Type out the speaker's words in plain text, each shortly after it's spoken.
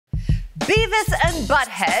Beavis and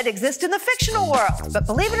Butthead exist in the fictional world, but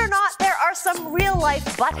believe it or not, there are some real-life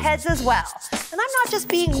buttheads as well. And I'm not just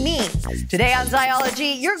being mean. Today on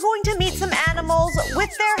Ziyology, you're going to meet some animals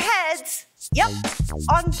with their heads,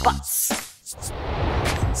 on butts.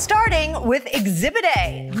 Starting with Exhibit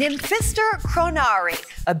A, Nymphister cronari,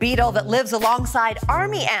 a beetle that lives alongside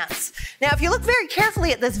army ants. Now, if you look very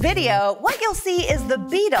carefully at this video, what you'll see is the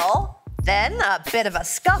beetle, then a bit of a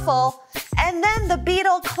scuffle, and then the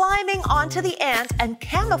beetle climbing onto the ant and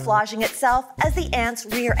camouflaging itself as the ant's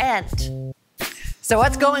rear end. So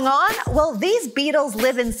what's going on? Well, these beetles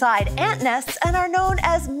live inside ant nests and are known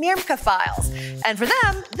as myrmecophiles. And for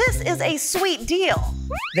them, this is a sweet deal.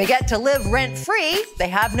 They get to live rent-free, they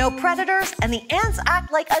have no predators, and the ants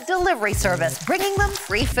act like a delivery service, bringing them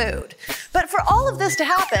free food. But for all of this to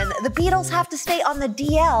happen, the beetles have to stay on the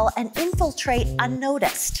DL and infiltrate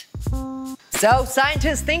unnoticed. So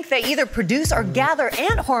scientists think they either produce or gather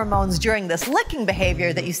ant hormones during this licking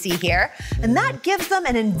behavior that you see here, and that gives them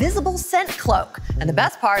an invisible scent cloak. And the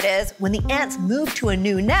best part is, when the ants move to a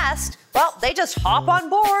new nest, well, they just hop on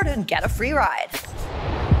board and get a free ride.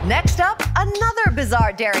 Next up, another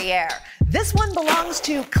bizarre derriere. This one belongs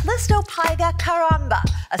to Clistopyga caramba,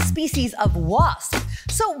 a species of wasp.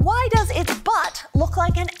 So why does its butt look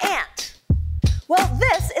like an ant? Well,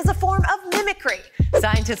 this is a form of mimicry.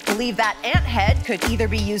 Scientists believe that ant head could either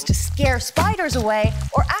be used to scare spiders away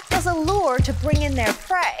or act as a lure to bring in their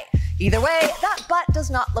prey. Either way, that butt does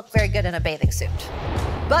not look very good in a bathing suit.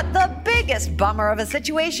 But the biggest bummer of a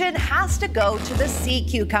situation has to go to the sea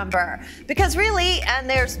cucumber. Because really, and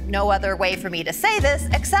there's no other way for me to say this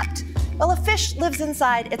except, well, a fish lives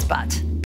inside its butt.